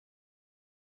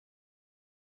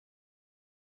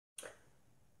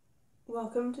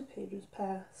Welcome to Pages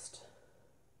Past.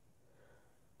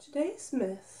 Today's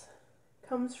myth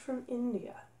comes from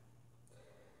India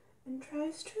and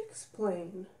tries to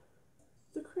explain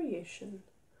the creation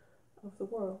of the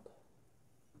world.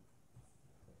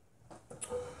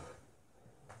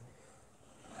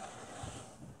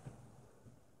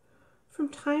 From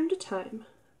time to time,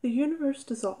 the universe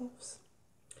dissolves.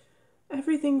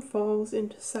 Everything falls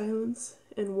into silence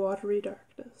and watery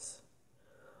darkness.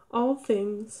 All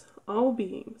things, all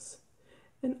beings,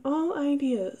 and all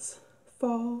ideas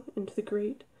fall into the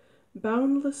great,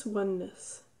 boundless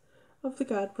oneness of the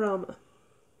god Brahma.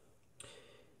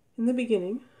 In the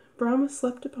beginning, Brahma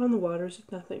slept upon the waters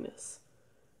of nothingness.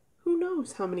 Who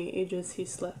knows how many ages he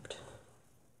slept?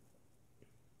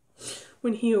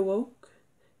 When he awoke,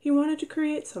 he wanted to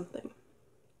create something.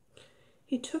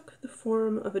 He took the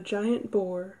form of a giant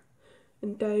boar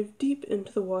and dived deep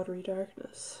into the watery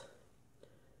darkness.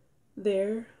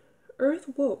 There, Earth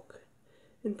woke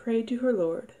and prayed to her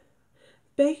Lord,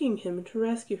 begging him to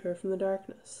rescue her from the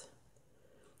darkness.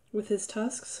 With his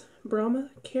tusks,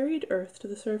 Brahma carried Earth to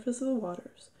the surface of the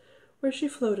waters, where she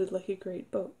floated like a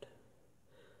great boat.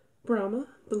 Brahma,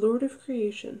 the Lord of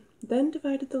creation, then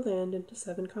divided the land into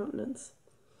 7 continents.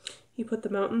 He put the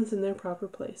mountains in their proper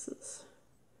places.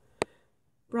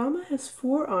 Brahma has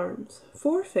 4 arms,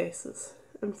 4 faces,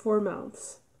 and 4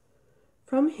 mouths.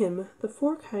 From him the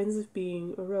 4 kinds of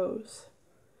being arose.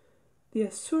 The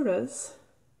asuras,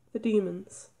 the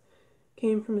demons,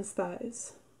 came from his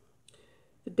thighs.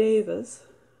 The devas,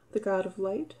 the god of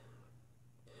light,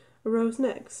 arose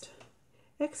next,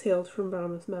 exhaled from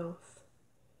Brahma's mouth.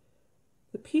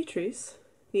 The pitris,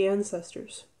 the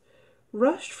ancestors,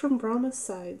 rushed from Brahma's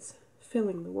sides,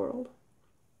 filling the world.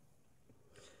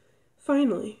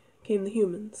 Finally came the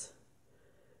humans.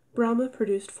 Brahma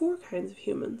produced 4 kinds of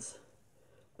humans.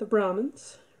 The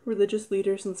Brahmins, religious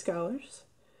leaders and scholars,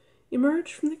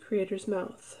 emerged from the Creator's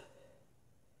mouth.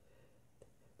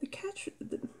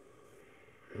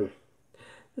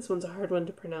 This one's a hard one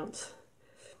to pronounce.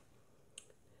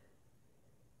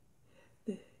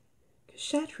 The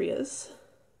Kshatriyas,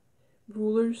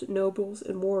 rulers, nobles,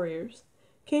 and warriors,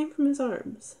 came from his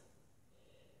arms.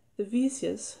 The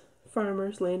Vaisyas,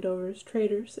 farmers, landowners,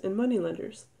 traders, and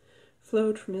moneylenders,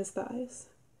 flowed from his thighs.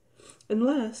 And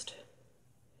last,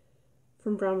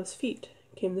 from Brahma's feet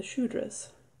came the Shudras,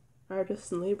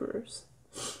 artists and laborers.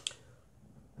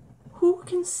 Who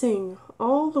can sing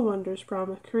all the wonders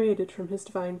Brahma created from his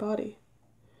divine body?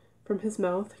 From his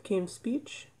mouth came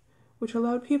speech, which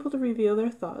allowed people to reveal their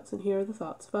thoughts and hear the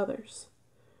thoughts of others.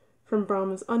 From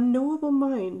Brahma's unknowable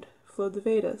mind flowed the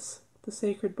Vedas, the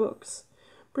sacred books,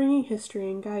 bringing history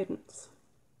and guidance.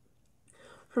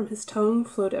 From his tongue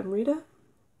flowed Amrita,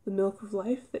 the milk of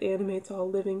life that animates all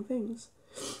living things.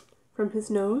 From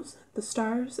his nose, the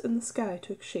stars and the sky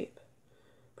took shape,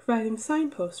 providing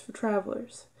signposts for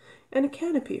travelers and a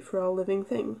canopy for all living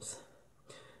things.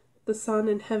 The sun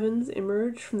and heavens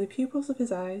emerged from the pupils of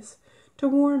his eyes to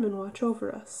warm and watch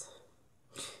over us.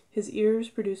 His ears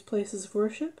produced places of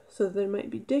worship so that there might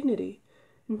be dignity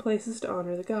and places to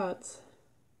honor the gods.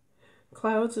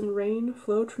 Clouds and rain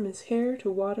flowed from his hair to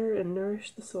water and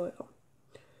nourish the soil.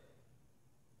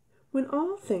 When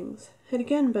all things had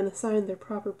again been assigned their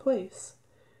proper place,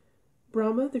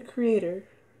 Brahma, the creator,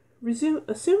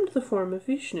 assumed the form of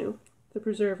Vishnu, the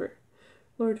preserver.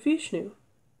 Lord Vishnu,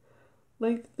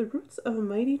 like the roots of a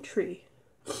mighty tree,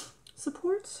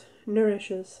 supports,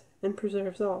 nourishes, and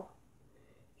preserves all.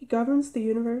 He governs the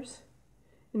universe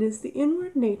and is the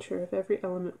inward nature of every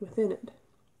element within it.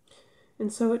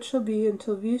 And so it shall be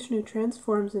until Vishnu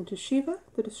transforms into Shiva,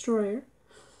 the destroyer,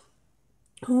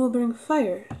 who will bring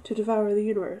fire to devour the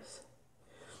universe.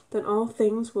 Then all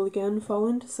things will again fall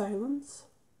into silence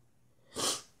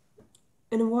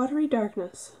and a watery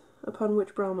darkness upon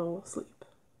which Brahma will sleep.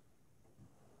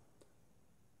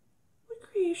 What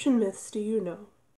creation myths do you know?